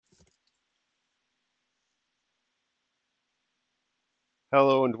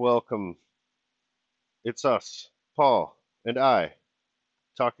Hello and welcome. It's us, Paul and I,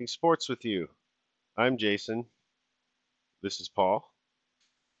 talking sports with you. I'm Jason. This is Paul.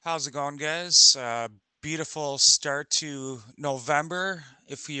 How's it going, guys? Beautiful start to November.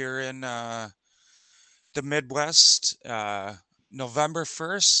 If you're in the Midwest, November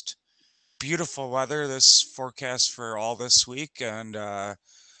 1st, beautiful weather. This forecast for all this week, and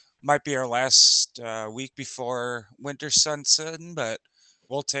might be our last week before winter sets in, but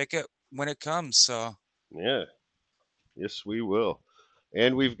we'll take it when it comes. So, Yeah, yes, we will.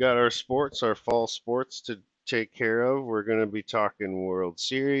 And we've got our sports, our fall sports to take care of. We're going to be talking World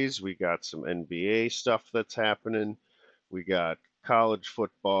Series. We got some NBA stuff that's happening. We got college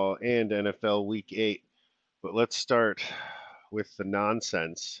football and NFL Week 8. But let's start with the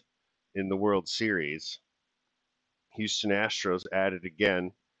nonsense in the World Series. Houston Astros added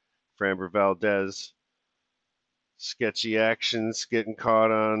again. Framber Valdez, sketchy actions, getting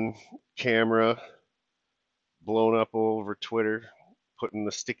caught on camera, blown up all over Twitter, putting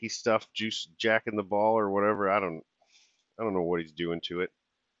the sticky stuff, juice jacking the ball or whatever. I don't know what he's doing to it.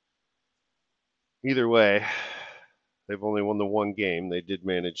 Either way, they've only won the one game. They did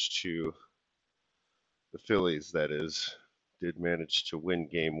manage to the Phillies, that is, did manage to win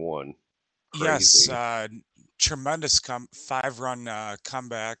game one. yes, Crazy. tremendous 5-run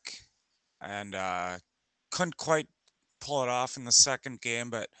comeback, and couldn't quite pull it off in the second game.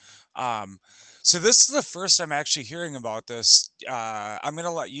 But um, so this is the first I'm actually hearing about this. I'm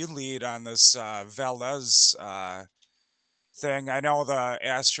gonna let you lead on this Valdez thing. I know the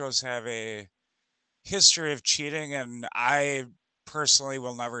Astros have a history of cheating, and I personally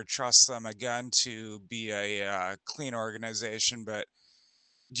will never trust them again to be a clean organization. But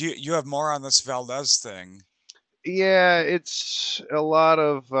you have more on this Valdez thing? Yeah, it's a lot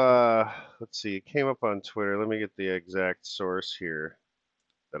of let's see, it came up on Twitter. Let me get the exact source here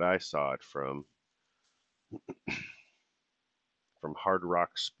that I saw it from Hard Rock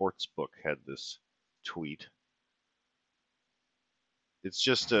Sportsbook had this tweet. It's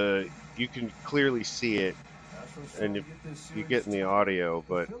just you can clearly see it, and if you get in the audio,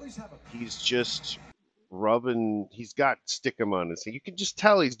 but he's just rubbing. He's got stickum on his. You can just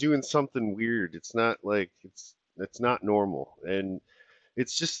tell he's doing something weird. It's not like it's not normal, and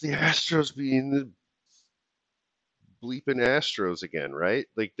it's just the Astros being the bleeping Astros again, right?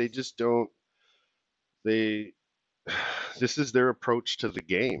 Like they just don't. They this is their approach to the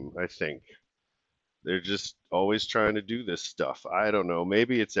game, I think. They're just always trying to do this stuff. I don't know.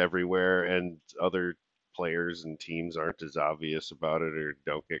 Maybe it's everywhere and other players and teams aren't as obvious about it or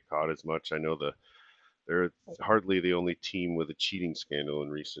don't get caught as much. I know they're hardly the only team with a cheating scandal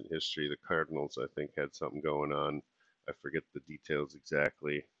in recent history. The Cardinals, I think, had something going on. I forget the details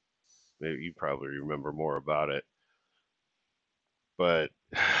exactly. Maybe you probably remember more about it. But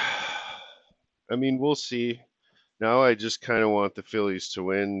I mean, we'll see. Now I just kind of want the Phillies to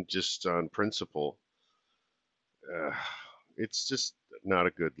win just on principle. uh, it's just not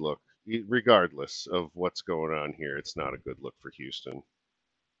a good look. Regardless of what's going on here, it's not a good look for Houston.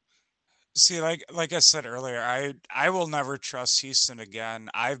 See, like I said earlier, I will never trust Houston again.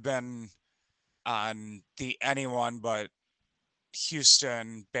 I've been on the anyone but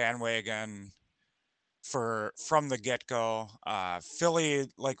Houston bandwagon for from the get-go. Philly,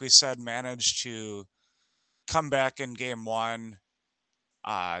 like we said, managed to come back in game one.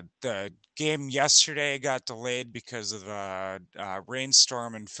 The game yesterday got delayed because of a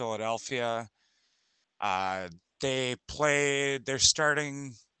rainstorm in Philadelphia. Uh, they play. They're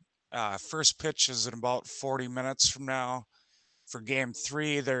starting. First pitch is in about 40 minutes from now for game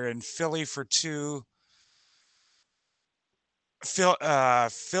three. They're in Philly for two.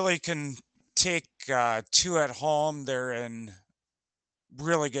 Philly can take two at home. They're in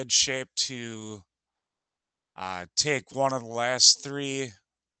really good shape to take one of the last three.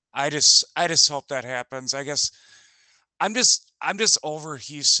 I just hope that happens. I guess I'm just over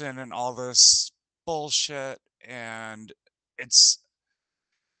Houston and all this bullshit, and it's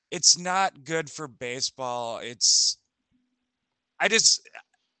it's not good for baseball. I just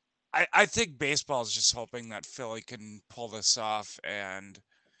I think baseball is just hoping that Philly can pull this off and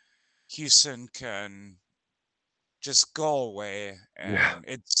Houston can just go away. Yeah,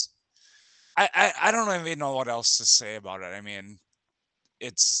 And I don't even know what else to say about it. I mean,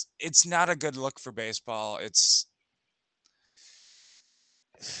 it's not a good look for baseball. It's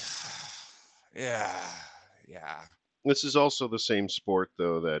yeah, yeah. this is also the same sport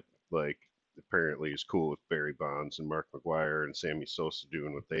though that like apparently is cool with Barry Bonds and Mark McGuire and Sammy Sosa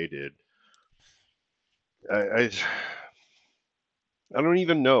doing what they did. I don't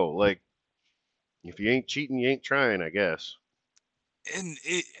even know. Like if you ain't cheating, you ain't trying. I guess. and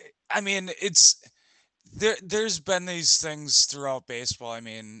I mean, there's been these things throughout baseball. I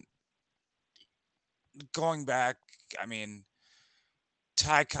mean, going back, I mean,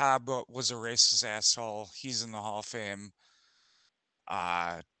 Ty Cobb was a racist asshole. He's in the Hall of Fame.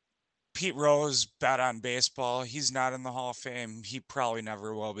 Uh, Pete Rose bet on baseball. He's not in the Hall of Fame. He probably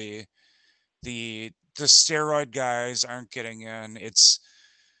never will be. The steroid guys aren't getting in.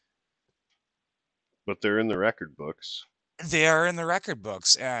 But they're in the record books. They are in the record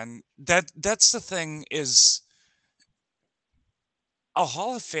books, and that's the thing is a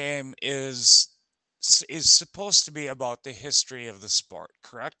Hall of Fame is supposed to be about the history of the sport,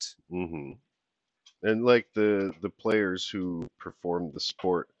 correct? Hmm. And like the players who performed the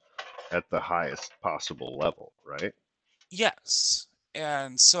sport at the highest possible level, right? Yes.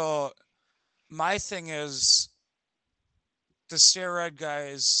 And so my thing is the steroid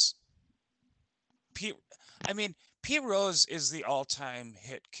guys Pete I mean, Pete Rose is the all-time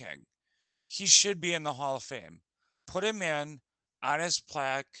hit king. He should be in the Hall of Fame. Put him in on his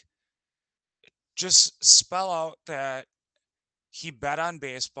plaque. Just spell out that he bet on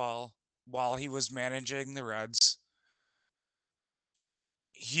baseball while he was managing the Reds.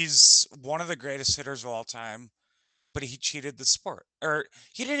 He's one of the greatest hitters of all time, but he cheated the sport. Or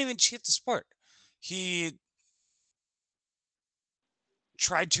he didn't even cheat the sport. He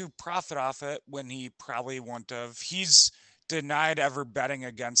tried to profit off it when he probably wouldn't have. He's denied ever betting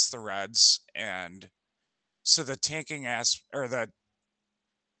against the Reds, and so the tanking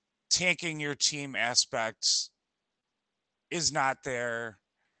your team aspect is not there.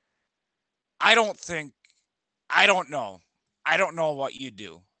 I don't think I don't know. I don't know what you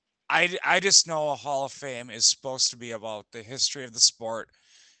do. I just know a Hall of Fame is supposed to be about the history of the sport,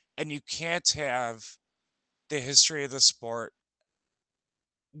 and you can't have the history of the sport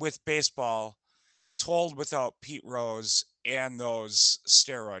with baseball told without Pete Rose and those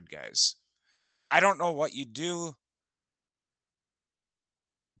steroid guys. I don't know what you do,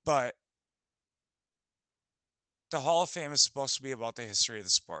 but the Hall of Fame is supposed to be about the history of the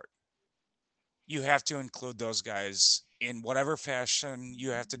sport. You have to include those guys in whatever fashion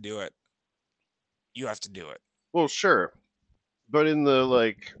you have to do it. You have to do it. Well, sure, but in the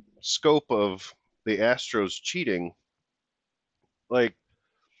like scope of the Astros cheating, like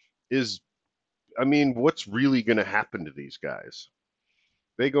is I mean, what's really going to happen to these guys?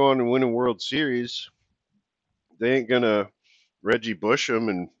 They go on and win a World Series, they ain't going to Reggie Bush them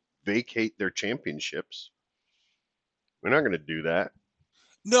and vacate their championships. They're not going to do that.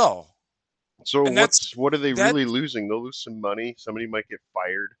 No, So and that's what are they that. really losing? They'll lose some money. Somebody might get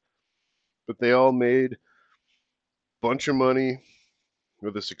fired, but they all made a bunch of money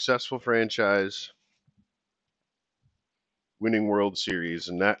with a successful franchise, winning World Series,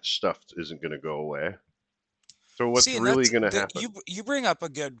 and that stuff isn't going to go away. So what's See, and really that's going to that happen? you bring up a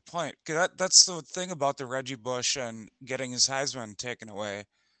good point. 'Cause that's the thing about the Reggie Bush and getting his Heisman taken away.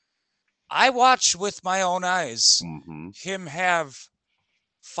 I watched with my own eyes Mm-hmm. him have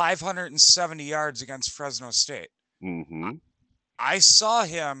 570 yards against Fresno State. Mm-hmm. I saw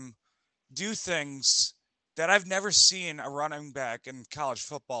him do things that I've never seen a running back in college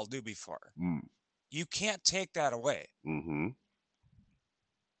football do before. Mm. You can't take that away. Mm-hmm.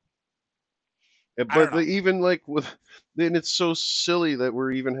 I don't But know. even like with, then it's so silly that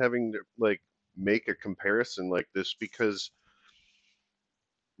we're even having to like make a comparison like this because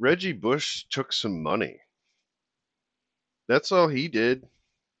Reggie Bush took some money. That's all he did.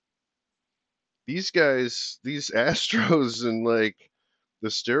 These guys, these Astros and like the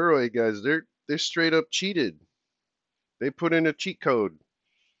steroid guys, they're straight up cheated. They put in a cheat code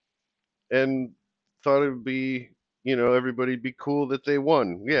and thought it'd be, everybody'd be cool that they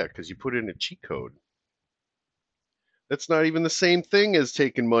won. Yeah, because you put in a cheat code. That's not even the same thing as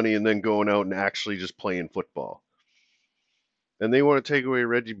taking money and then going out and actually just playing football. And they want to take away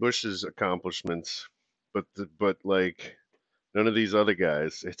Reggie Bush's accomplishments, but like none of these other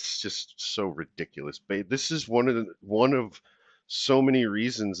guys. It's just so ridiculous. This is one of so many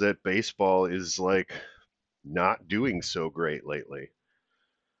reasons that baseball is like not doing so great lately.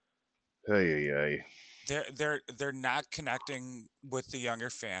 Hey, hey, hey. They're not connecting with the younger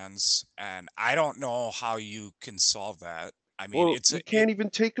fans, and I don't know how you can solve that. I mean, Well, you can't even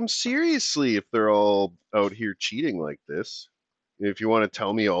take them seriously if they're all out here cheating like this. If you want to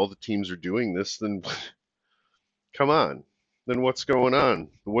tell me all the teams are doing this, then come on. Then what's going on?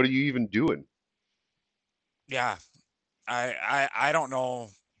 What are you even doing? yeah. I don't know.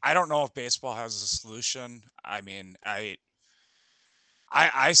 I don't know if baseball has a solution. I mean, I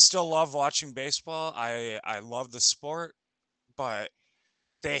still love watching baseball. I love the sport, but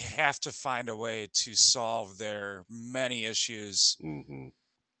they have to find a way to solve their many issues. Hmm.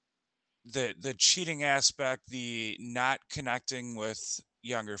 The cheating aspect, the not connecting with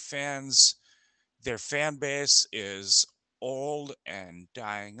younger fans, their fan base is old and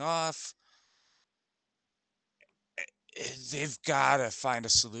dying off. They've got to find a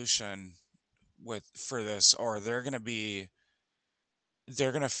solution for this, or they're gonna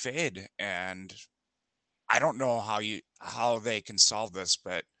fade. And I don't know how they can solve this,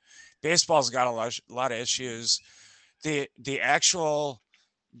 but baseball's got lot of issues. The actual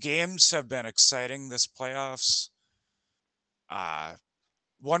games have been exciting this playoffs. Uh,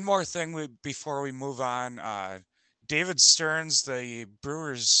 One more thing before we move on. David Stearns, the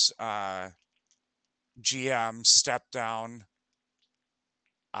Brewers GM, stepped down.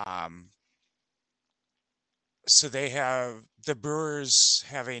 Um, so the Brewers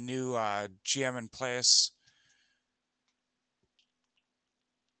have a new GM in place.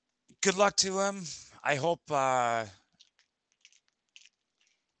 Good luck to him. I hope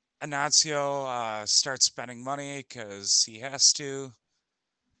Anancio starts spending money because he has to.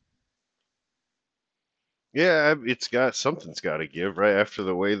 Yeah, something's got to give right after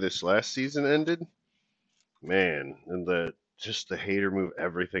the way this last season ended. Man, and the hater move,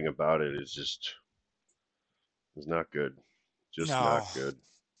 everything about it is not good. Just not No. good.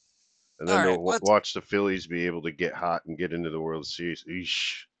 And All then to right. watch the Phillies be able to get hot and get into the World Series.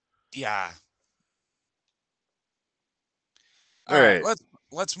 Eesh. Yeah. All All right. right,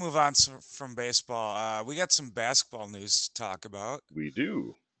 Let's move on from baseball. We got some basketball news to talk about. we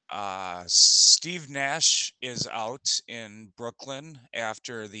do. Steve Nash is out in Brooklyn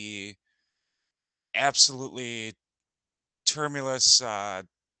after the absolutely tumultuous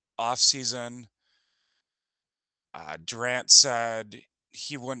offseason. Durant said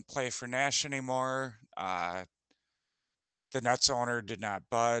he wouldn't play for Nash anymore. The Nets owner did not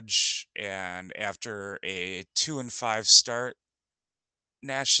budge, and after a 2-5 start,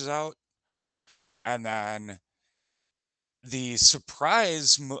 Nash is out. And then the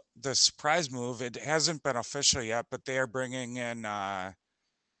surprise move, it hasn't been official yet, but they are bringing in Ime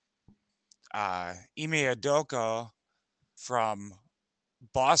Udoka from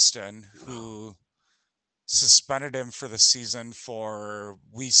Boston, who suspended him for the season for,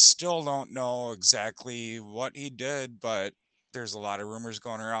 we still don't know exactly what he did, but there's a lot of rumors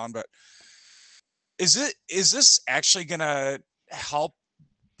going around. But is this actually gonna help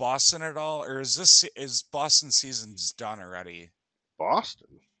Boston at all, or is Boston season's done already?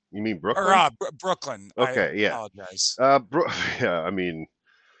 Boston? You mean Or Brooklyn? Brooklyn. I Okay, yeah. apologize. Yeah. I mean,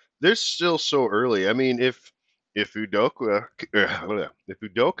 they're still so early. I mean, if Udoka if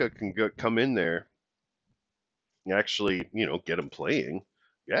Udoka can come in there and actually, get him playing,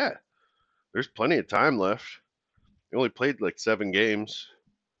 yeah, there's plenty of time left. He only played like 7 games.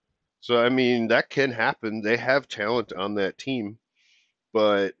 So I mean, that can happen. They have talent on that team,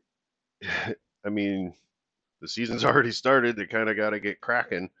 but I mean, the season's already started. They kind of got to get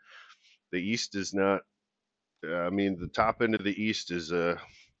cracking. The East is not. I mean, the top end of the East is a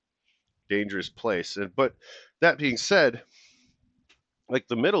dangerous place. But that being said, like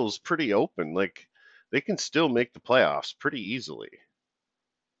the middle is pretty open. Like they can still make the playoffs pretty easily,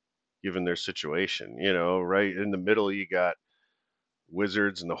 given their situation. Right in the middle, you got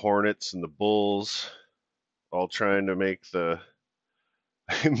Wizards and the Hornets and the Bulls all trying to make the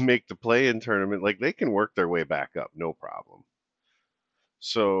make the play-in tournament. Like they can work their way back up, no problem.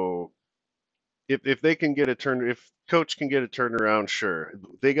 So if they can get a turn, if coach can get a turnaround, sure.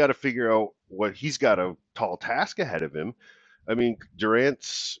 They got to figure out what he's got a tall task ahead of him. I mean, Durant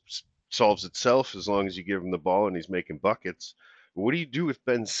solves itself as long as you give him the ball and he's making buckets. But what do you do with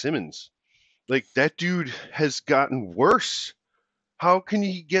Ben Simmons? Like that dude has gotten worse. How can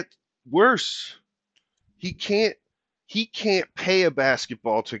he get worse? He can't he can't pay a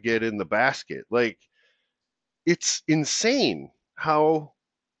basketball to get in the basket. Like it's insane how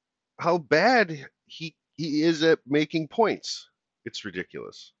bad he is at making points. It's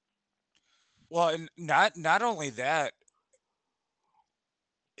ridiculous. Well, and not only that,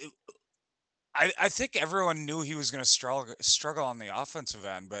 it- I think everyone knew he was going to struggle on the offensive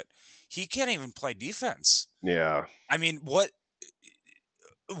end, but he can't even play defense. Yeah. I mean, what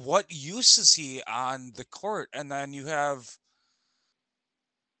use is he on the court? And then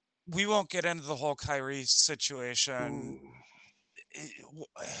we won't get into the whole Kyrie situation. Mm.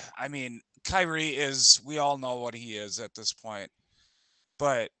 I mean, Kyrie we all know what he is at this point,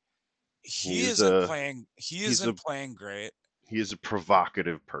 but He is a he he's isn't a playing great. he is a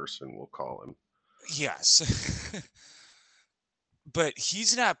provocative person, we'll call him. Yes. But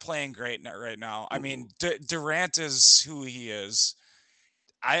he's not playing great right now. I Mm-mm. mean, Durant is who he is.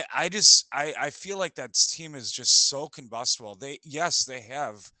 I feel like that team is just so combustible. Yes, they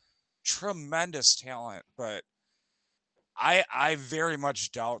have tremendous talent, but I very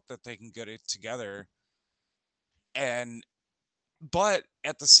much doubt that they can get it together. And but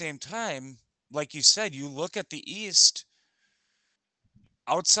at the same time, like you said, you look at the East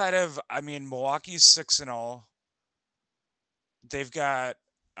outside of, I mean, Milwaukee's 6-0. They've got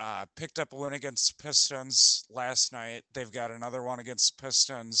picked up a win against the Pistons last night. They've got another one against the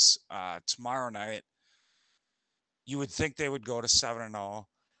Pistons tomorrow night. You would think they would go to 7-0.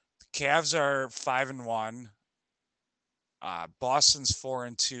 The Cavs are 5-1. Boston's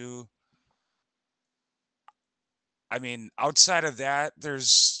 4-2. I mean, outside of that,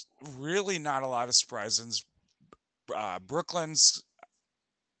 there's really not a lot of surprises. Brooklyn's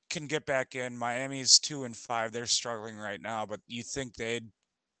can get back in. Miami's 2-5. They're struggling right now, but you think they'd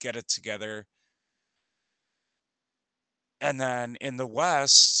get it together. And then in the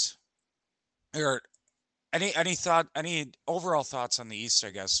West, or any overall thoughts on the East,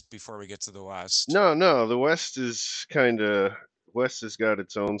 I guess, before we get to the West? No, no, the West is kind of West has got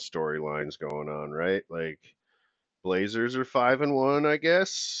its own storylines going on, right? Like Blazers are 5-1, I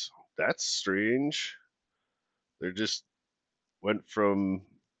guess. That's strange. They're just went from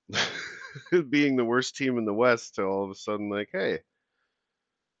being the worst team in the West to all of a sudden like, hey,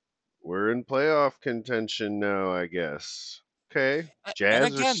 we're in playoff contention now, I guess. Okay. And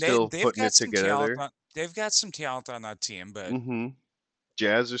Jazz are again, still they've putting got it some talent together. on they've got some talent on that team, but Mm-hmm.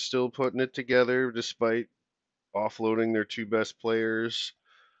 Jazz are still putting it together despite offloading their two best players.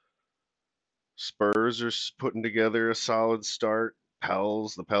 Spurs are putting together a solid start.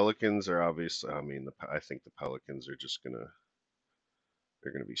 The Pelicans are obviously. I mean, I think the Pelicans are just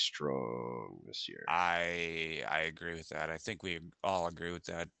they're gonna be strong this year. I agree with that. I think we all agree with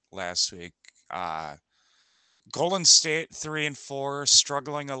that last week. Uh Golden State 3-4,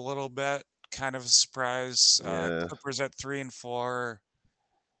 struggling a little bit, kind of a surprise. Yeah, Clippers at 3-4,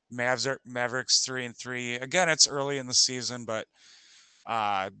 Mavericks 3-3. Again, it's early in the season, but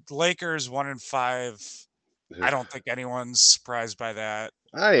Lakers 1-5. I don't think anyone's surprised by that.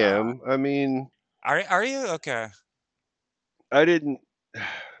 I Uh, am. I mean, are you okay? I didn't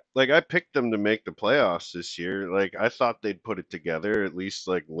like. I picked them to make the playoffs this year. Like, I thought they'd put it together, at least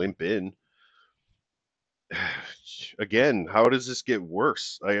like limp in. Again, how does this get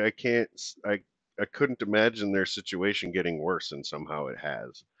worse? I can't. I couldn't imagine their situation getting worse, and somehow it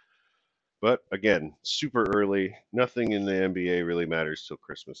has. But again, super early. Nothing in the NBA really matters till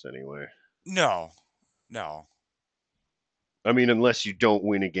Christmas anyway. No, no. I mean, unless you don't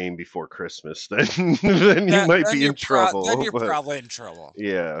win a game before Christmas, then then you That might then be in then trouble. you're But probably in trouble.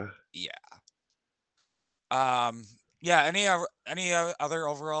 yeah, Yeah. Yeah. Any other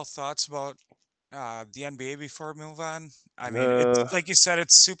overall thoughts about the NBA before we move on? I mean, it's uh, like you said,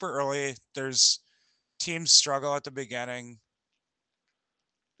 it's super early. There's teams struggle at the beginning.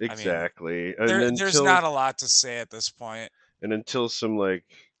 I mean, exactly. there's not a lot to say at this point. Until some like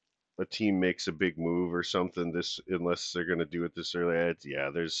a team makes a big move or something, this unless they're gonna do it this early,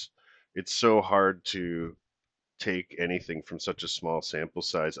 it's so hard to take anything from such a small sample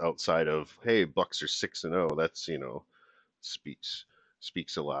size outside of hey, Bucks are 6-0. That's speaks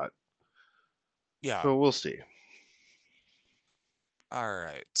speaks a lot. Yeah. So we'll see. All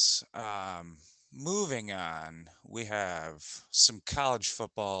right. Moving on, we have some college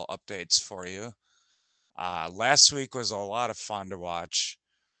football updates for you. Last week was a lot of fun to watch.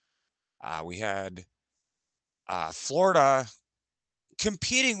 We had Florida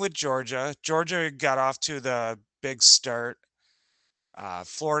competing with Georgia. Georgia got off to the big start.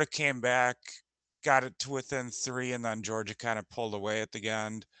 Florida came back, got it to within 3, and then Georgia kind of pulled away at the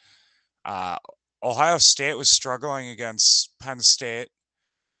end. Uh, Ohio State was struggling against Penn State.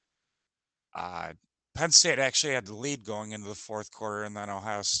 Uh, Penn State actually had the lead going into the fourth quarter, and then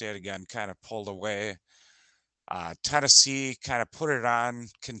Ohio State again kind of pulled away. Tennessee kind of put it on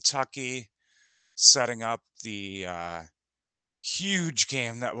Kentucky, setting up the huge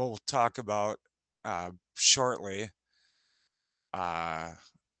game that we'll talk about shortly.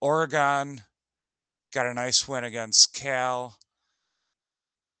 Oregon got a nice win against Cal.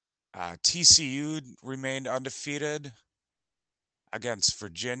 TCU remained undefeated against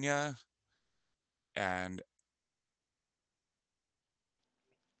Virginia, and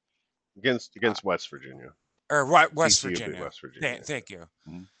uh, Against West Virginia. or West TCU beat Virginia. West Virginia. Thank you.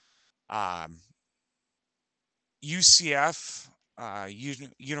 Mhm. Um, UCF,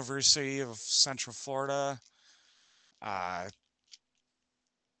 University of Central Florida, uh,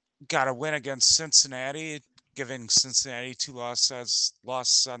 got a win against Cincinnati, giving Cincinnati 2 losses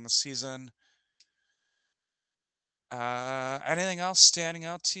on the season. Anything else standing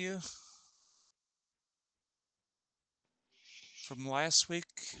out to you from last week?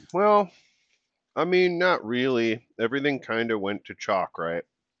 Well, I mean, not really. Everything kind of went to chalk, right?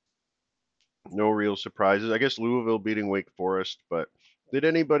 No real surprises. I guess Louisville beating Wake Forest, but did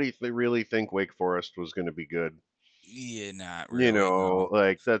anybody really think Wake Forest was going to be good? Yeah, not You really. know, No.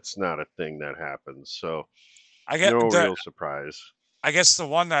 like that's not a thing that happens. So I get no the real surprise. I guess the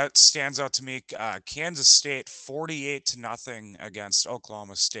one that stands out to me, Kansas State 48-0 against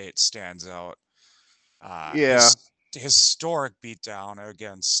Oklahoma State stands out. Yeah, His historic beatdown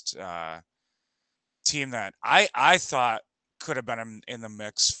against team that I thought could have been in the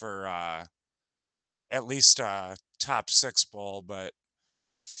mix for at least a top six bowl, but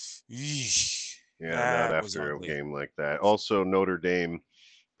eesh, yeah, not that was after a ugly. game like that. Also, Notre Dame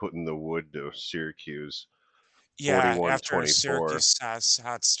putting the wood to Syracuse, Yeah, after a 41-24. Syracuse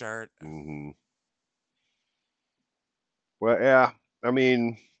hot start. Mm-hmm. Well, yeah, I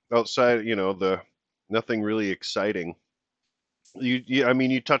mean, outside, the nothing really exciting. I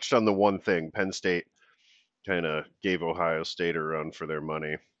mean, you touched on the one thing. Penn State kind of gave Ohio State a run for their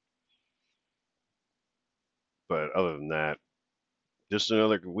money, but other than that, just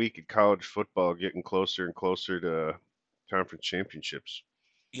another week of college football getting closer and closer to conference championships.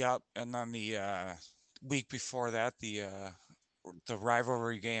 Yep, and then the week before that, the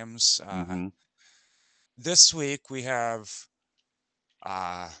rivalry games. Mm-hmm. This week we have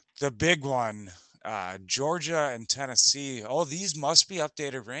uh, the big one, Georgia and Tennessee. Oh, these must be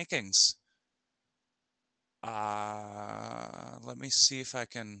updated rankings. Let me see if I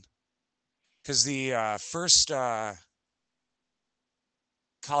can, because the first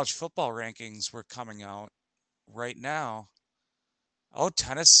college football rankings were coming out right now. Oh,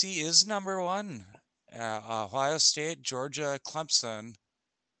 Tennessee is number one. Ohio State, Georgia, Clemson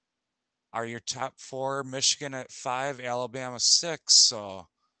are your top four. Michigan at 5, Alabama 6. So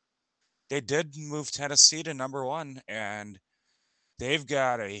they did move Tennessee to number one, and they've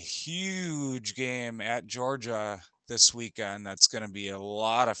got a huge game at Georgia this weekend. That's going to be a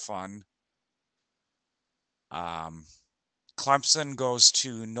lot of fun. Um, Clemson goes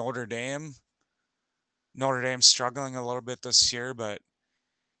to Notre Dame. Notre Dame's struggling a little bit this year, but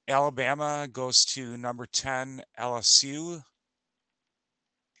Alabama goes to number 10, LSU.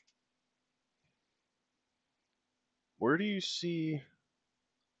 Where do you see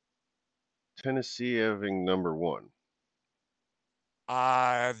Tennessee having number one?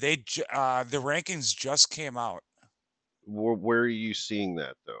 The rankings just came out. Where are you seeing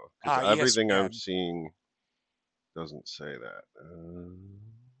that though? Because everything I'm ESPN. seeing doesn't say that.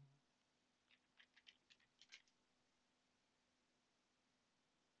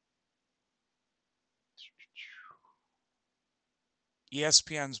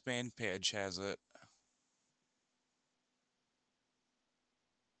 ESPN's main page has it.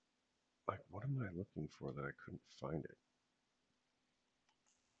 Like, what am I looking for that I couldn't find it?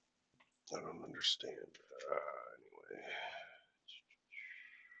 I don't understand. Anyway.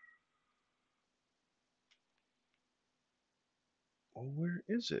 Well, where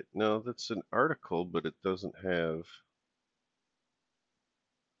is it? No, that's an article, but it doesn't have.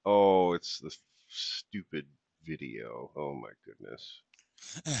 Oh, it's the stupid video. Oh my goodness.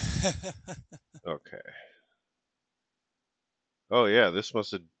 Okay. Oh yeah, this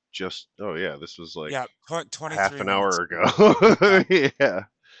must have just. Oh yeah, this was like Yeah, half 23 an minutes hour ago. ago. Yeah. Yeah.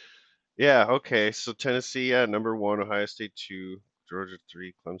 Yeah. Okay. So Tennessee, yeah, number one. Ohio State two. Georgia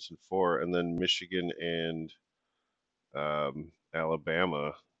three. Clemson four, and then Michigan and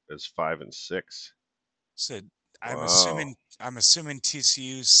Alabama as 5 and 6. So I'm Wow. assuming I'm assuming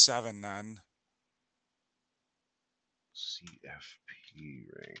TCU's 7 then. CFP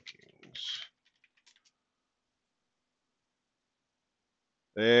rankings.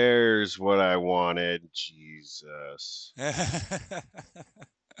 There's what I wanted. Jesus.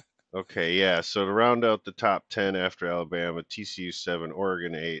 Okay, yeah. So to round out the top 10 after Alabama, TCU 7,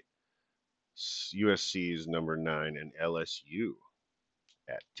 Oregon 8, USC is number 9, and LSU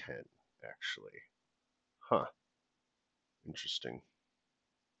at 10, actually. Huh. Interesting.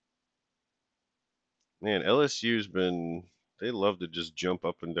 Man, LSU's been. They love to just jump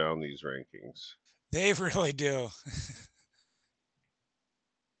up and down these rankings. They really do.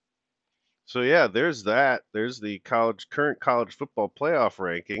 So yeah, there's that. There's the current college football playoff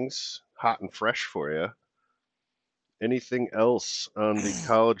rankings, hot and fresh for you. Anything else on the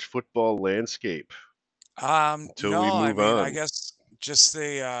college football landscape until we No, I move mean, I on? guess just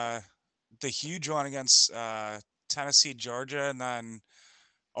the huge one against Tennessee, Georgia, and then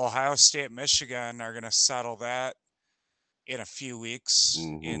Ohio State, Michigan are going to settle that in a few weeks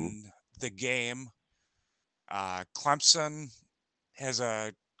Mm-hmm. in the game. Clemson has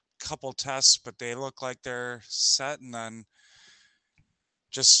a couple tests, but they look like they're set. And then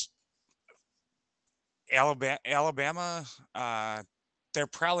just Alabama, they're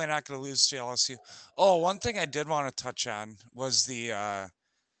probably not going to lose to LSU. Oh, one thing I did want to touch on was the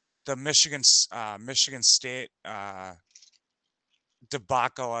Michigan State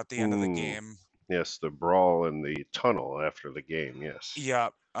debacle at the end of the Mm, game. yes, the brawl in the tunnel after the game. Yes.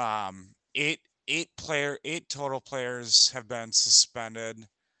 Yep. Eight total players have been suspended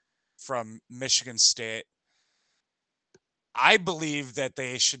from Michigan State. I believe that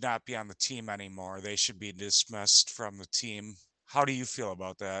they should not be on the team anymore. They should be dismissed from the team. How do you feel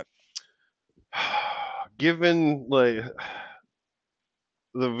about that? Given like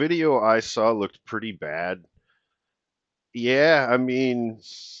the video I saw looked pretty bad. Yeah, I mean,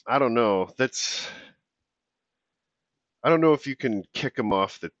 I don't know. I don't know if you can kick him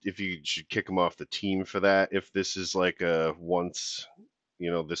off if you should kick him off the team for that. If this is like a once,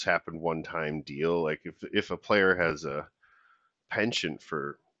 this happened one time deal. Like if a player has a penchant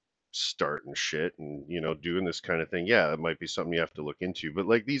for starting shit and doing this kind of thing, yeah, it might be something you have to look into. But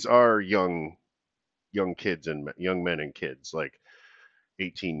like these are young kids and young men and kids, like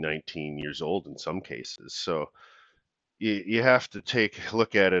 18, 19 years old in some cases. So you have to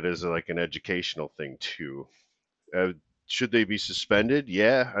look at it as like an educational thing too. Uh, should they be suspended?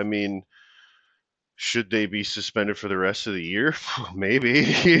 Yeah, I mean, should they be suspended for the rest of the year? Maybe,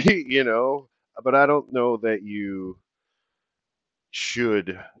 but I don't know that you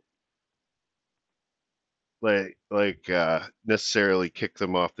should necessarily kick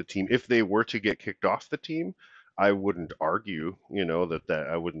them off the team. If they were to get kicked off the team, I wouldn't argue, that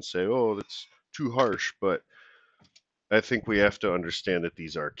I wouldn't say, oh, that's too harsh, but I think we have to understand that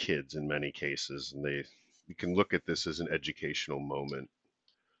these are kids in many cases, and you can look at this as an educational moment.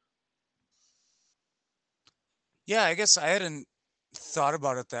 Yeah, I guess I hadn't thought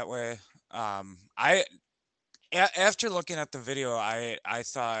about it that way. I after looking at the video, I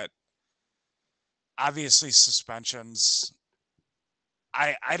thought obviously suspensions.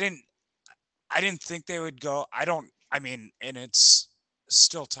 I didn't think they would go. I don't. I mean, and it's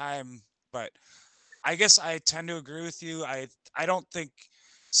still time, but I guess I tend to agree with you. I don't think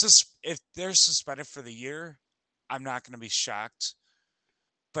if they're suspended for the year, I'm not going to be shocked.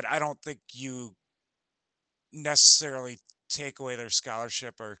 But I don't think you necessarily take away their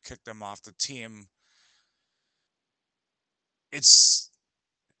scholarship or kick them off the team. It's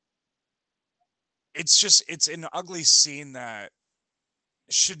it's an ugly scene that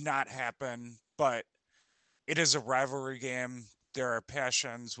should not happen, but it is a rivalry game. There are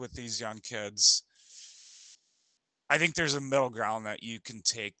passions with these young kids. I think there's a middle ground that you can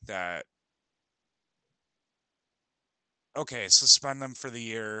take that okay, suspend them for the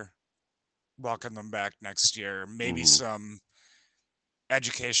year, welcome them back next year, maybe Hmm. some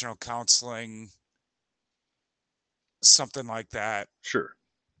educational counseling, something like that. Sure.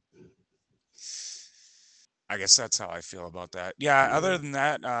 I guess that's how I feel about that. Yeah, other Yeah. than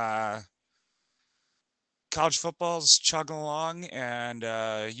that, college football's chugging along, and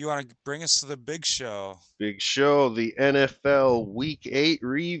you want to bring us to the big show. Big show, the NFL Week 8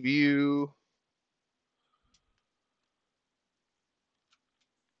 review.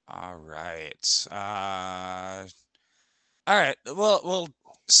 All right. All right. Well, we'll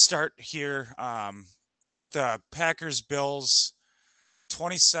start here. The Packers Bills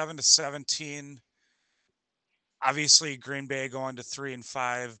 27-17. Obviously, Green Bay going to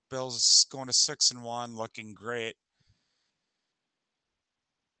 3-5. Bills going to 6-1, looking great.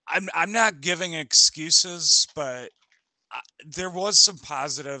 I'm not giving excuses, but there was some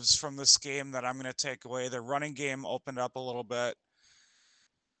positives from this game that I'm going to take away. The running game opened up a little bit.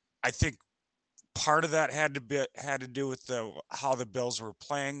 I think part of that had to do with how the Bills were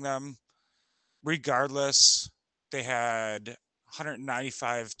playing them. Regardless, they had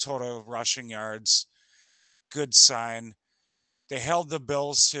 195 total rushing yards. Good sign. They held the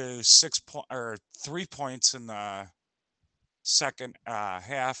Bills to 3 points in the second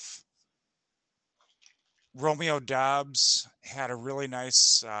half. Romeo Dobbs had a really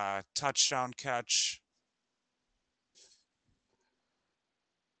nice touchdown catch.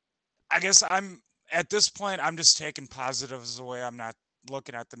 I guess at this point, I'm just taking positives away. I'm not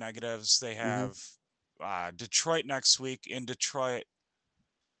looking at the negatives. They Hmm. have Detroit next week in Detroit.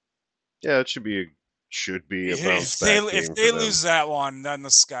 Yeah, it should be a bounce If they back if game for they them. lose that one, then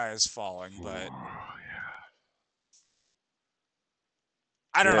the sky is falling. But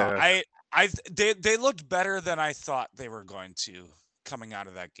I don't know. Yeah. They looked better than I thought they were going to coming out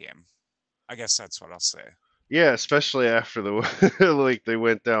of that game. I guess that's what I'll say. Yeah, especially after the like they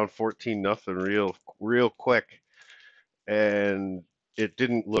went down 14-0 real quick, and it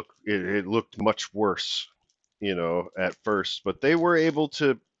didn't look it looked much worse, at first, but they were able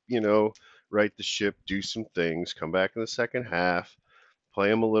to, right the ship, do some things, come back in the second half, play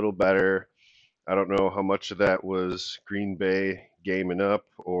them a little better. I don't know how much of that was Green Bay gaming up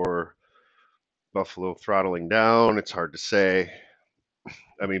or Buffalo throttling down. It's hard to say.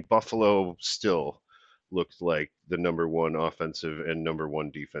 I mean, Buffalo still looked like the number one offensive and number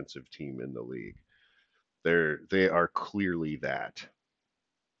one defensive team in the league. They are clearly that.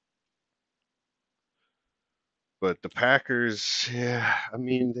 But the Packers, yeah, I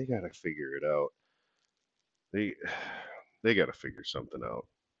mean, they got to figure it out. They they got to figure something out.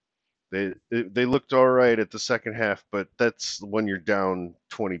 They looked all right at the second half, but that's when you're down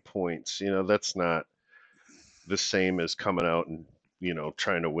 20 points. That's not the same as coming out and,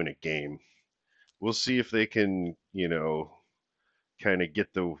 trying to win a game. We'll see if they can, kind of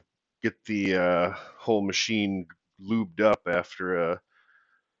get the whole machine lubed up after a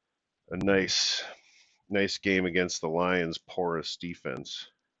nice game against the Lions' porous defense.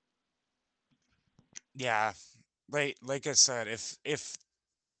 Yeah, like I said,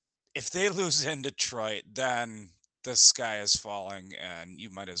 if they lose in Detroit, then the sky is falling, and you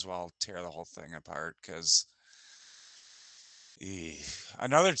might as well tear the whole thing apart. Because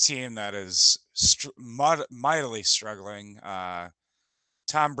another team that is mightily struggling.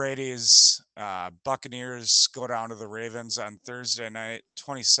 Tom Brady's Buccaneers go down to the Ravens on Thursday night,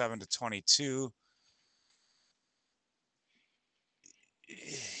 27-22.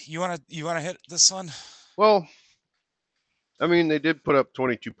 You wanna hit this one? Well, I mean, they did put up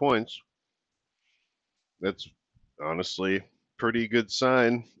 22 points. That's honestly pretty good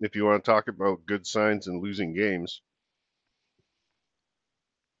sign if you want to talk about good signs in losing games.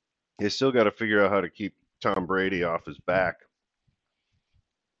 They still got to figure out how to keep Tom Brady off his back.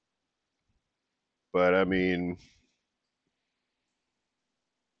 But I mean,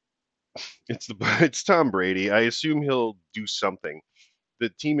 it's Tom Brady. I assume he'll do something. The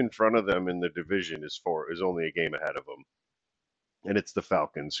team in front of them in the division is only a game ahead of them, and it's the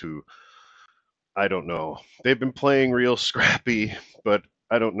Falcons, who I don't know. They've been playing real scrappy, but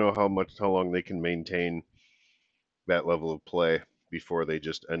I don't know how long they can maintain that level of play before they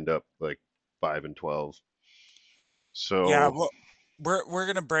just end up like 5-12. Yeah, So well, we're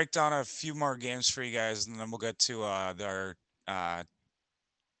gonna break down a few more games for you guys, and then we'll get to our uh, yeah,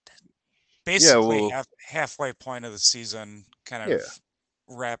 basically well, halfway point of the season kind yeah, of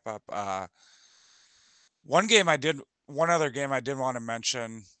wrap up. One other game I did want to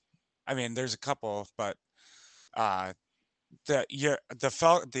mention. I mean, there's a couple, but uh,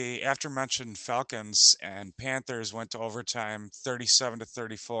 the after mentioned Falcons and Panthers went to overtime,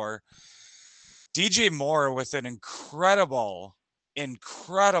 37-34. DJ Moore with an incredible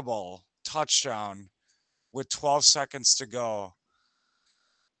touchdown with 12 seconds to go,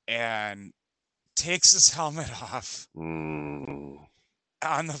 and takes his helmet off mm,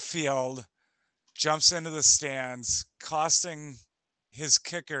 on the field, jumps into the stands, costing his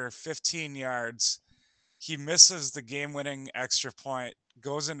kicker 15 yards. He misses the game winning extra point,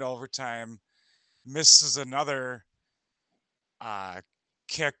 goes into overtime, misses another uh,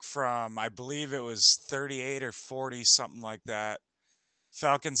 kick from, I believe it was 38 or 40, something like that.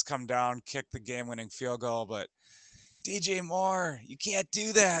 Falcons come down, kick the game winning field goal, but DJ Moore, you can't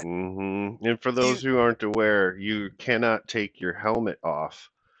do that. And for You those who aren't aware, you cannot take your helmet off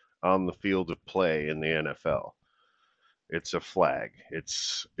on the field of play in the NFL. It's a flag.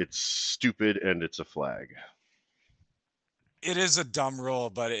 It's stupid and it's a flag. It is a dumb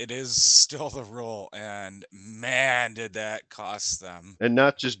rule, but it is still the rule, and man, did that cost them. And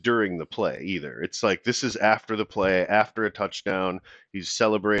not just during the play either. It's like this is after the play, after a touchdown. He's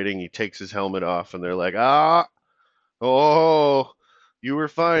celebrating. He takes his helmet off, and they're like, oh, you were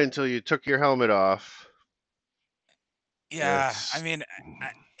fine until you took your helmet off. Yeah, I It's mean,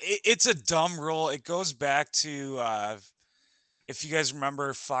 it's a dumb rule. It goes back to if you guys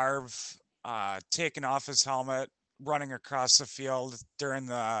remember Favre taking off his helmet, running across the field during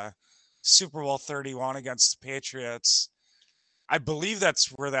the Super Bowl 31 against the Patriots. I believe that's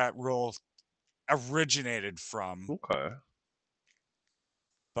where that rule originated from, okay.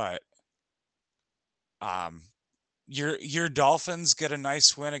 but um, your Dolphins get a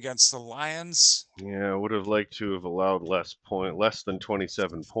nice win against the Lions. Yeah, I would have liked to have allowed less than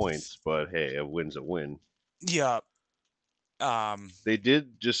 27 points, but hey, a win's a win. Yeah, um, They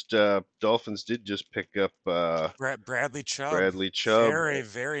did just Dolphins did just pick up Bradley Chubb, Bradley Chubb.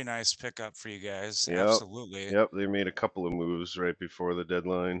 very nice pickup for you guys. Yep. Absolutely. Yep, they made a couple of moves right before the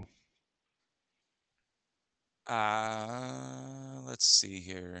deadline. Let's see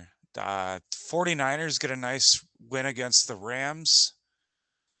here. 49ers get a nice win against the Rams.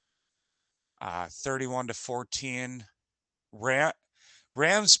 31-14.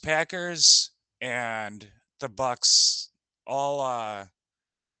 Rams, Packers, and the Bucks all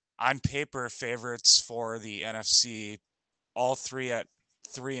on paper favorites for the NFC. All three at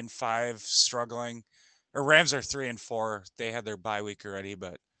 3-5, struggling. Or Rams are 3-4. They had their bye week already,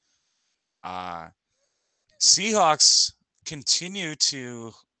 but uh Seahawks continue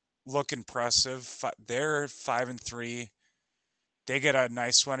to look impressive. They're 5-3. They get a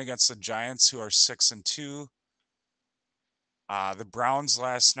nice win against the Giants, who are 6-2. The Browns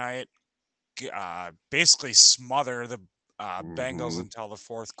last night basically smother the Bengals Hmm. until the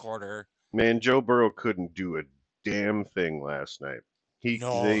fourth quarter. Man, Joe Burrow couldn't do a damn thing last night.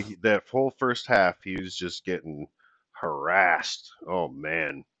 No, That whole first half, he was just getting harassed. Oh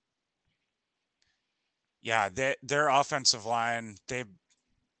man. yeah, their offensive line, they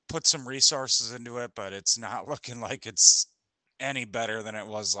put some resources into it, but it's not looking like it's any better than it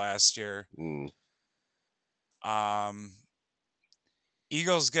was last year. Mm. Um,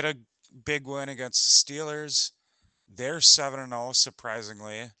 Eagles get a big win against the Steelers. They're 7-0,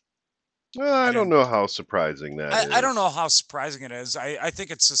 surprisingly. I I don't didn't know how surprising that I don't know is. how surprising it is. I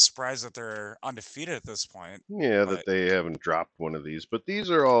think it's a surprise that they're undefeated at this point. Yeah, that But they haven't dropped one of these, but these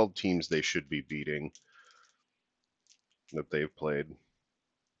are all teams they should be beating that they've played.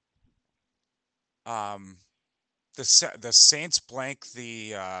 um the Saints blank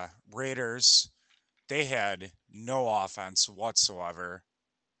the Raiders. They had no offense whatsoever.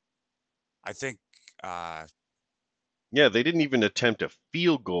 I think uh Yeah, they didn't even attempt a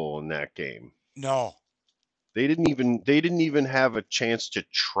field goal in that game. no. They didn't even have a chance to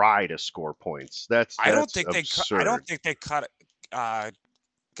try to score points. That's I don't absurd. think they uh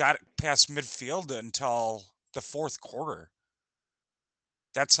got it past midfield until the fourth quarter.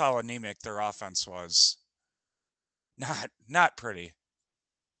 That's how anemic their offense was. Not pretty.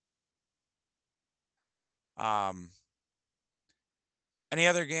 Um any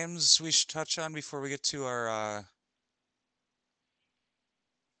other games we should touch on before we get to our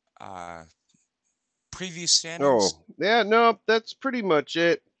uh preview standings? Oh, yeah, no, that's pretty much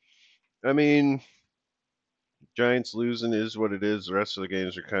it. I mean, Giants losing is what it is. The rest of the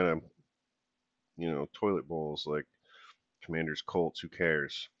games are kind of, toilet bowls like Commanders Colts, who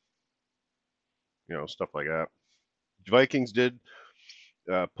cares? Stuff like that. Vikings did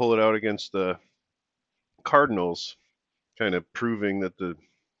pull it out against the Cardinals, kind of proving that a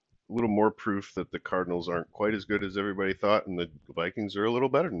little more proof that the Cardinals aren't quite as good as everybody thought, and the Vikings are a little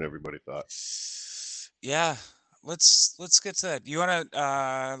better than everybody thought. Yeah, let's get to that. You want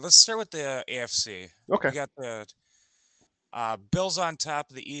to let's start with the AFC. Okay. We got the Bills on top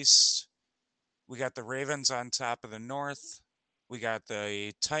of the East. We got the Ravens on top of the North. We got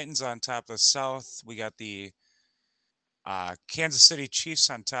the Titans on top of the South. We got the Kansas City Chiefs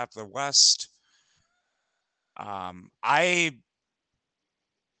on top of the West. Um, I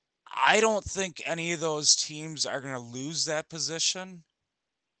I don't think any of those teams are going to lose that position.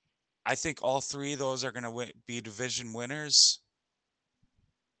 I think all three of those are going to be division winners.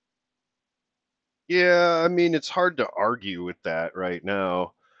 Yeah, I mean, it's hard to argue with that right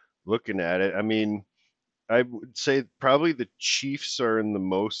now, looking at it. I mean, I would say probably the Chiefs are in the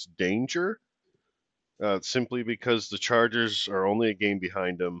most danger, simply because the Chargers are only a game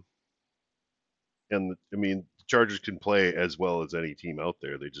behind them. And I mean, the Chargers can play as well as any team out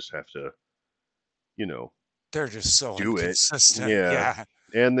there. They just have to, you know, They're just so do it. inconsistent. Yeah. Yeah.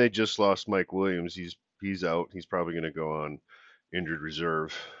 And they just lost Mike Williams. He's out. He's probably going to go on injured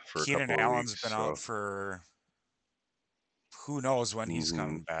reserve for a Keenan couple of Allen's weeks. been out So, for who knows when he's hmm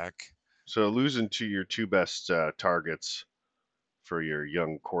coming back. so losing to your two best targets for your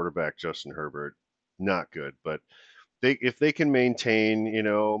young quarterback Justin Herbert, not good. But if they can maintain,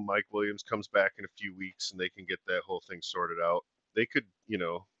 Mike Williams comes back in a few weeks and they can get that whole thing sorted out, they could,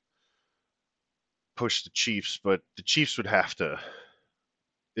 push the Chiefs. But the Chiefs would have to.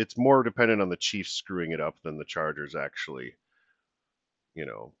 It's more dependent on the Chiefs screwing it up than the Chargers actually, you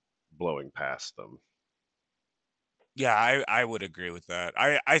know, blowing past them. Yeah, I would agree with that.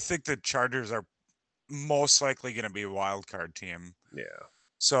 I think the Chargers are most likely going to be a wild card team. Yeah.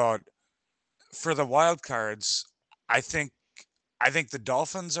 So for the wild cards, I think I think the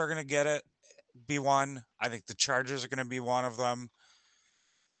Dolphins are going to get it, be one. I think the Chargers are going to be one of them.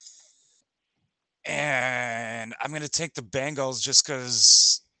 And I'm going to take the Bengals just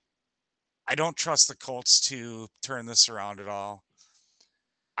because I don't trust the Colts to turn this around at all.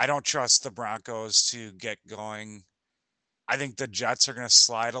 I don't trust the Broncos to get going. I think the Jets are going to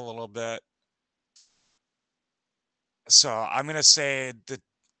slide a little bit. So I'm gonna say that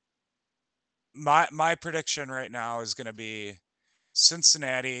my prediction right now is gonna be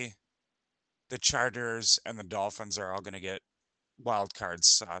Cincinnati, the Chargers, and the Dolphins are all gonna get wild card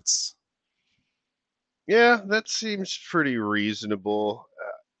spots. Yeah, that seems pretty reasonable.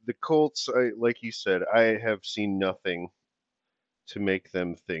 The Colts, like you said, I have seen nothing to make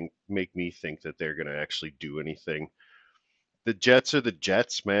me think that they're going to actually do anything. The Jets are the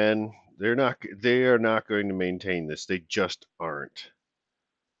Jets, man. They are not going to maintain this. They just aren't.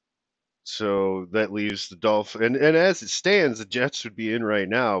 So that leaves the Dolphins, and as it stands, the Jets would be in right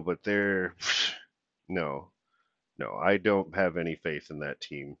now, but they're no, no, I don't have any faith in that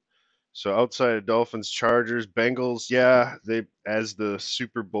team. So outside of Dolphins, Chargers, Bengals, yeah, they as the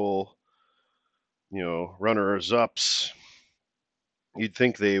Super Bowl, runners ups, you'd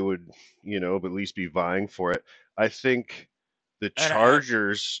think they would, at least be vying for it. I think the And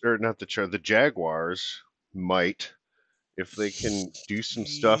Chargers, or not the Jaguars might, if they can do some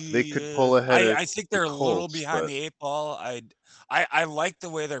stuff, they could yeah, pull ahead of I think the they're a little Colts, behind but the eight ball. I like the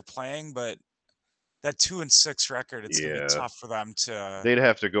way they're playing, but that 2-6 record, it's gonna be yeah, tough for them to. they'd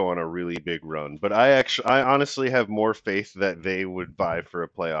have to go on a really big run. But I honestly have more faith that they would vie for a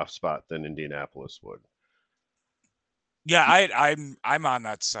playoff spot than Indianapolis would. Yeah, I'm on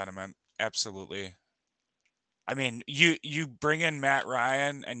that sentiment. Absolutely. I mean, you bring in Matt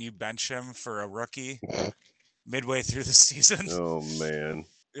Ryan and you bench him for a rookie midway through the season. Oh man.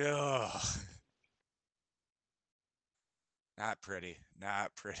 Ugh, not pretty.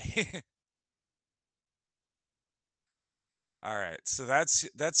 Not pretty. All right, so that's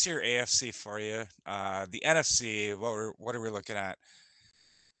your AFC for you. The NFC, what are we looking at?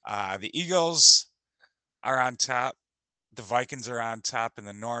 The Eagles are on top. The Vikings are on top in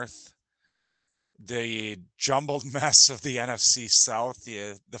the North. The jumbled mess of the NFC South.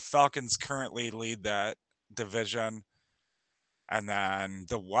 The Falcons currently lead that division. And then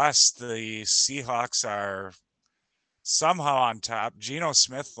the West, the Seahawks are somehow on top. Geno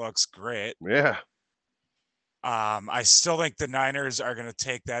Smith looks great. Yeah. I still think the Niners are going to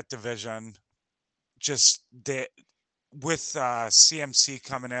take that division. Just with CMC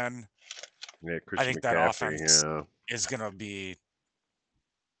coming in, Yeah, I Christian think that McCaffrey, offense yeah. is going to be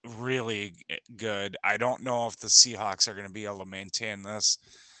really good. I don't know if the Seahawks are going to be able to maintain this.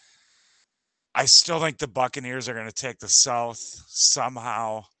 I still think the Buccaneers are going to take the South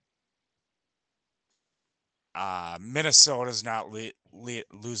somehow. Minnesota's not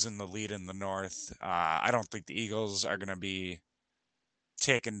losing the lead in the North. I don't think the Eagles are going to be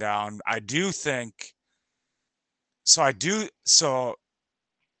taken down. I do think so.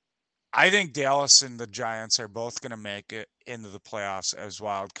 I think Dallas and the Giants are both going to make it into the playoffs as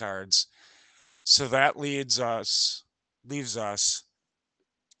wild cards. So that leaves us.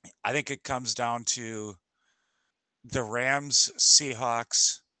 I think it comes down to the Rams,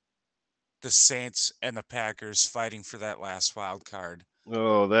 Seahawks, the Saints, and the Packers fighting for that last wild card.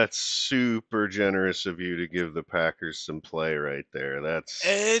 Oh, that's super generous of you to give the Packers some play right there.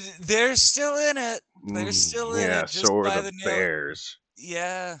 They're still in it. They're still in Yeah, it just so are by the the nail. Bears.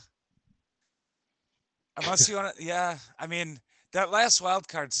 Yeah. Unless you want to, yeah. I mean, that last wild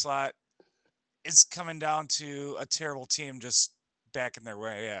card slot is coming down to a terrible team just backing their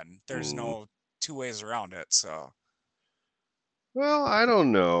way in. There's Mm. no two ways around it. So, Well, I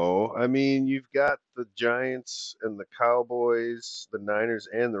don't know. I mean, you've got the Giants and the Cowboys, the Niners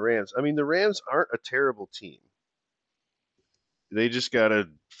and the Rams. I mean, the Rams aren't a terrible team. They just gotta.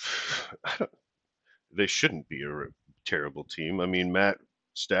 They shouldn't be a terrible team. I mean, Matt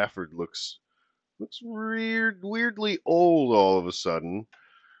Stafford looks weirdly old all of a sudden.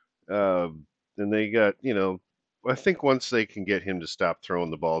 And they got, I think once they can get him to stop throwing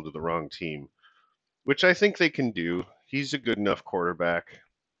the ball to the wrong team, which I think they can do, he's a good enough quarterback.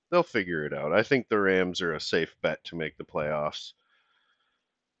 They'll figure it out. I think the Rams are a safe bet to make the playoffs.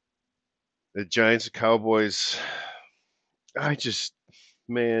 The Giants and Cowboys, I just,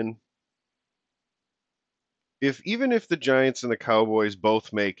 man, even if the Giants and the Cowboys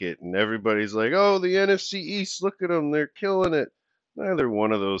both make it and everybody's like, "Oh, the NFC East, look at them, they're killing it." Neither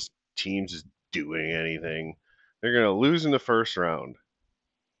one of those teams is doing anything. They're going to lose in the first round.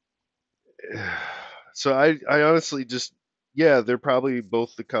 So I honestly just yeah, they're probably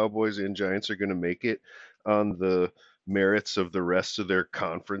both the Cowboys and Giants are going to make it on the merits of the rest of their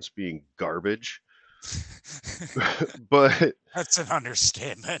conference being garbage. But that's an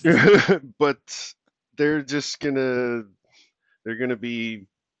understatement. but they're just gonna they're gonna be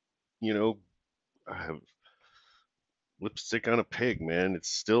you know uh, lipstick on a pig, man. It's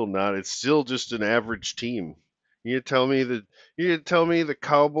still not. It's still just an average team. You tell me the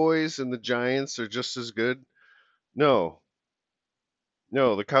Cowboys and the Giants are just as good. No,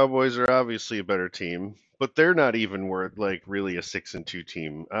 no, the Cowboys are obviously a better team, but they're not even worth like really a 6-2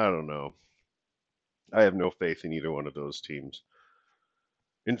 team. I don't know. I have no faith in either one of those teams.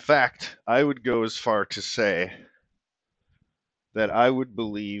 In fact, I would go as far to say that I would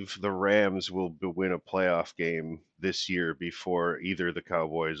believe the Rams will win a playoff game this year before either the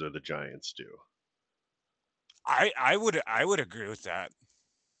Cowboys or the Giants do. I would agree with that.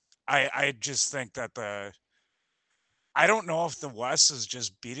 I just think that I don't know if the West is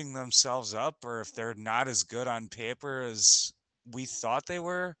just beating themselves up or if they're not as good on paper as we thought they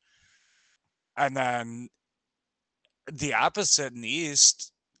were. And then the opposite in the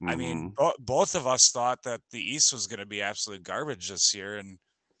East. I mean, Hmm. both of us thought that the East was going to be absolute garbage this year, and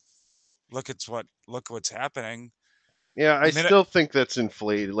look what's happening. Yeah, I The minute, still think that's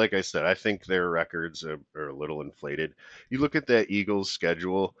inflated. Like I said, I think their records are a little inflated. You look at that Eagles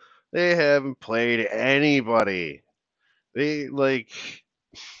schedule, they haven't played anybody. They like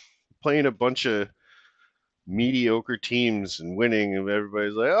playing a bunch of mediocre teams and winning, and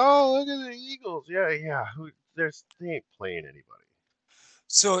everybody's like, "Oh, look at the Eagles!" Yeah, yeah. They ain't playing anybody.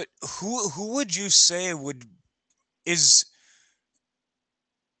 so who would you say would is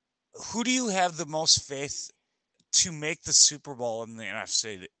who do you have the most faith to make the Super Bowl in the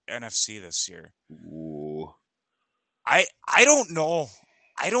NFC this year? Ooh, I don't know.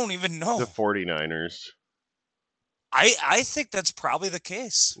 I don't even the know. 49ers. I think that's probably the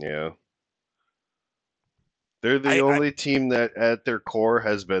case. Yeah, they're the I only team that at their core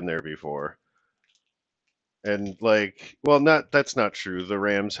has been there before. And like, well, not that's not true. The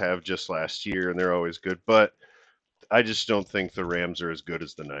Rams have just last year, and they're always good. But I just don't think the Rams are as good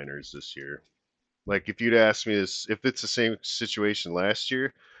as the Niners this year. Like, if you'd asked me this, if it's the same situation last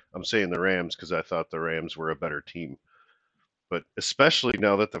year, I'm saying the Rams because I thought the Rams were a better team. But especially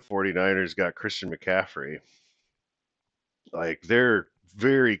now that the 49ers got Christian McCaffrey, like they're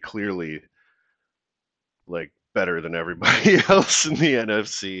very clearly like better than everybody else in the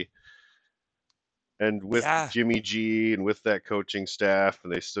NFC. And with yeah. Jimmy G and with that coaching staff,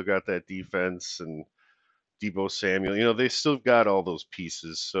 and they still got that defense and Debo Samuel. They still got all those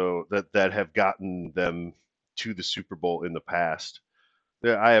pieces so that have gotten them to the Super Bowl in the past.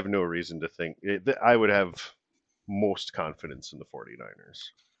 I have no reason to think I would have most confidence in the 49ers.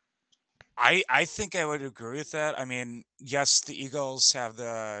 I think I would agree with that. I mean, yes, the Eagles have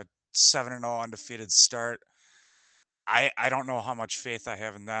the 7-0 undefeated start. I don't know how much faith I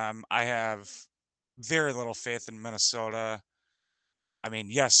have in them. I have very little faith in Minnesota. I mean,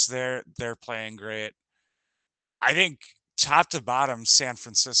 yes, they're playing great. I think top to bottom, San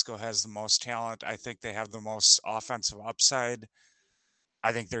Francisco has the most talent. I think they have the most offensive upside.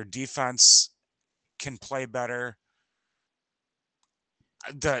 I think their defense can play better.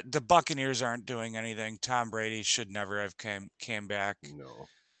 The Buccaneers aren't doing anything. Tom Brady should never have came back. No.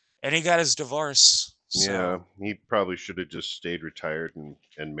 And he got his divorce. Yeah, So, he probably should have just stayed retired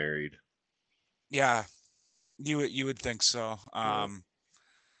and married. yeah, you would think so. Yeah.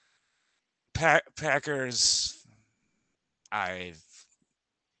 Packers, I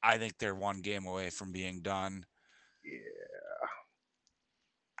I think they're one game away from being done. Yeah.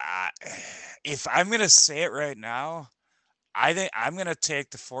 Uh, if I'm going to say it right now, I think I'm going to take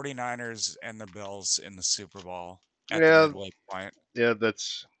the 49ers and the Bills in the Super Bowl at the Yeah, midway point. yeah,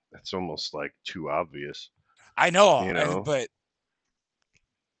 that's almost like too obvious, I know, you know. but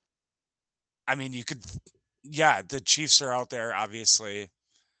I mean, yeah, the Chiefs are out there, obviously.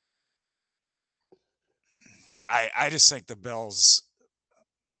 I just think the Bills.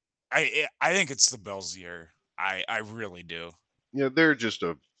 I think it's the Bills' year. I really do. They're just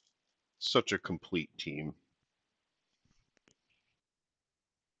such a complete team.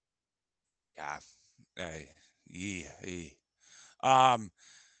 Yeah. I, yeah. Um.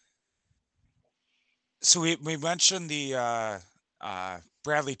 So we mentioned the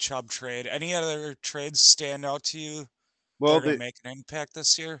Bradley Chubb trade. Any other trades stand out to you that Well, are going to make an impact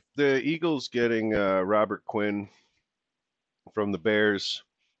this year? the Eagles getting Robert Quinn from the Bears,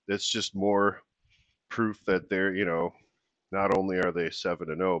 that's just more proof that they're, not only are they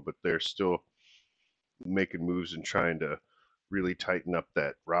 7-0, but they're still making moves and trying to really tighten up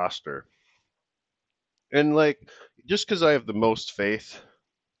that roster. And like, just because I have the most faith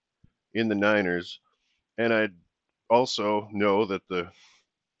in the Niners, and I also know that the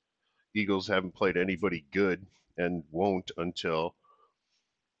Eagles haven't played anybody good and won't until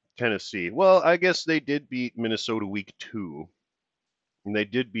Tennessee. Well, I guess they did beat Minnesota week 2, and they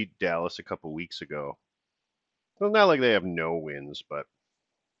did beat Dallas a couple weeks ago. Well, not like they have no wins, but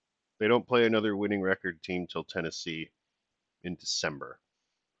they don't play another winning record team till Tennessee in December.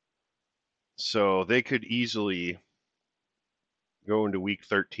 So they could easily go into week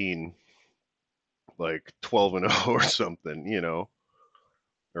 13 like 12-0 or something, or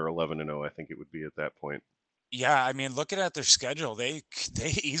 11-0, I think it would be at that point. Yeah, I mean, looking at their schedule, they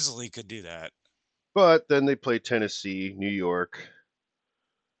easily could do that. But then they play Tennessee, New York,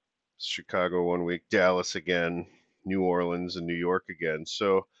 Chicago one week, Dallas again, New Orleans, and New York again.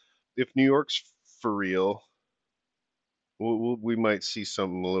 So if New York's for real, we might see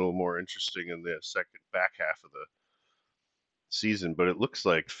something a little more interesting in the second back half of the season. But it looks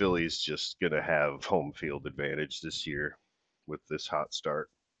like Philly's just going to have home field advantage this year with this hot start.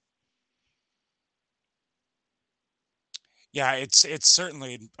 Yeah, it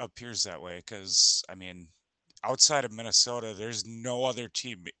certainly appears that way because I mean, outside of Minnesota, there's no other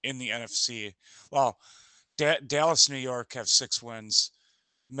team in the NFC. Well, Dallas, New York have 6 wins.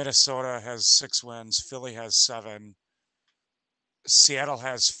 Minnesota has 6 wins. Philly has 7. Seattle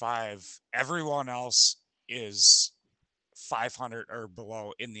has 5. Everyone else is 500 or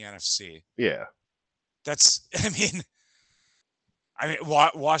below in the NFC. Yeah, That's, I mean,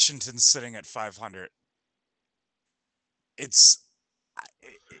 Washington's sitting at 500. It's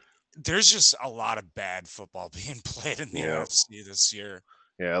there's just a lot of bad football being played in the yeah, NFC this year.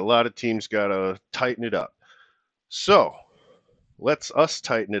 yeah. A lot of teams got to tighten it up. So let's us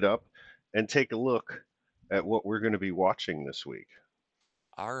tighten it up and take a look at what we're going to be watching this week.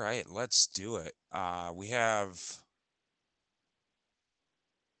 All right, let's do it. We have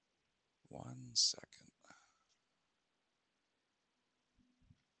 1 second.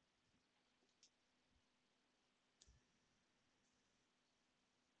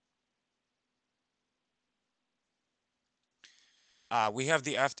 We have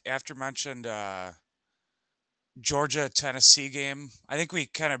the after mentioned Georgia Tennessee game. I think we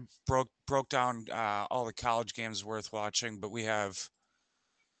kind of broke down all the college games worth watching, but we have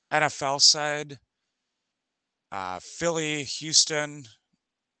NFL side, Philly, Houston,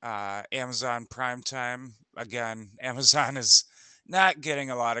 Amazon Prime Time. Again, Amazon is not getting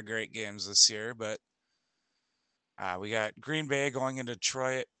a lot of great games this year, but we got Green Bay going into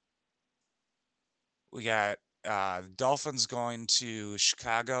Detroit. We got Dolphins going to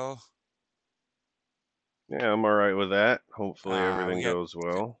Chicago. Yeah, I'm all right with that. Hopefully We everything got goes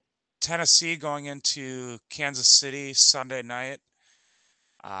well. Tennessee going into Kansas City Sunday night.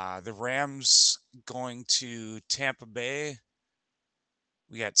 The Rams going to Tampa Bay.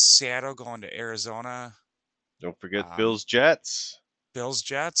 We got Seattle going to Arizona. Don't forget Um, Bills Jets. Bills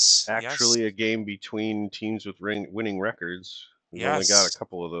Jets. Yes. Actually, a game between teams with winning records. We've only got a Yes.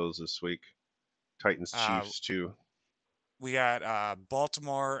 couple of those this week. Titans Uh, Chiefs too. we got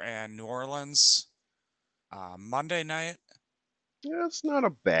Baltimore and New Orleans Monday night. Yeah, it's not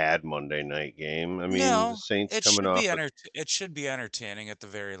a bad Monday night game. I mean, the No, Saints coming off a it should be entertaining at the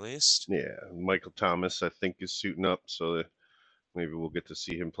very least. yeah. Michael Thomas, I think, is suiting up, so that maybe we'll get to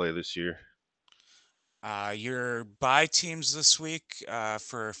see him play this year. Your bye teams this week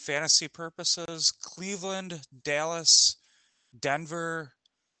for fantasy purposes: Cleveland, Dallas, Denver,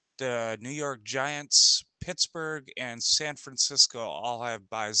 the New York Giants, Pittsburgh, and San Francisco all have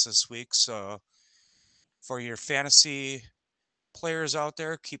byes this week. So for your fantasy players out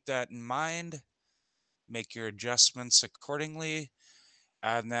there, keep that in mind. Make your adjustments accordingly.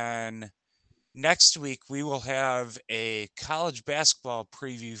 And then next week, we will have a college basketball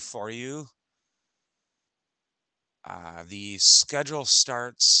preview for you. The schedule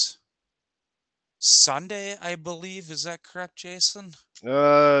starts Sunday, I believe. Is that correct, Jason?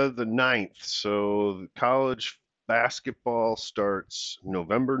 The 9th. So the college basketball starts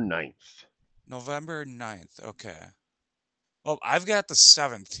November 9th. November 9th. Okay. Well, I've got the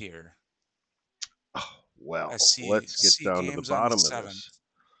 7th here. Oh, I well, see let's get see down to the games on the bottom of 7th. this.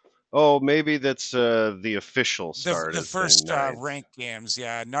 Oh, maybe that's the official start The is the first ninth. ranked games,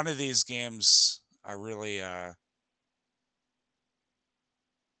 yeah. None of these games are really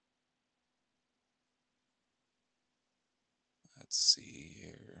let's see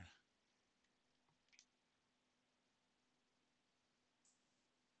here.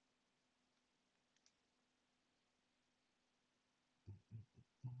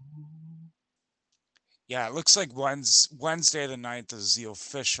 Yeah, it looks like Wednesday the 9th is the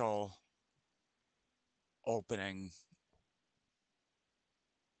official opening.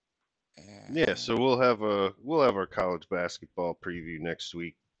 Yeah, so And we'll have our college basketball preview next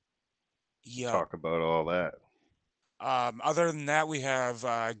week. yep. Talk about all that. Other than that, we have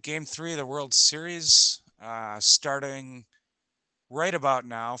Game 3 of the World Series starting right about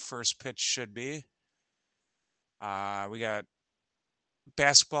now. First pitch should be. We got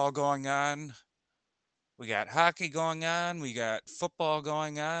basketball going on We got hockey going on. We got football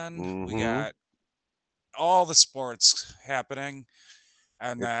going on. We Mm-hmm. got all the sports happening.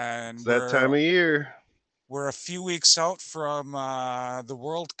 And It's then that time of year. we're a few weeks out from the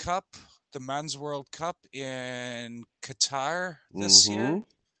World Cup, the Men's World Cup in Qatar this Mm-hmm. year.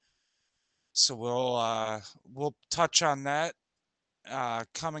 So we'll touch on that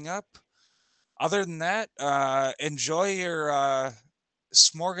coming up. Other than that, enjoy your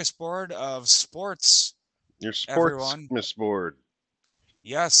smorgasbord of sports, Your sports everyone. Miss Board.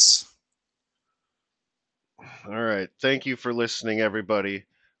 Yes. All right. Thank you for listening, everybody.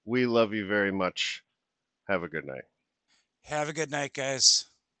 We love you very much. Have a good night. Have a good night, guys.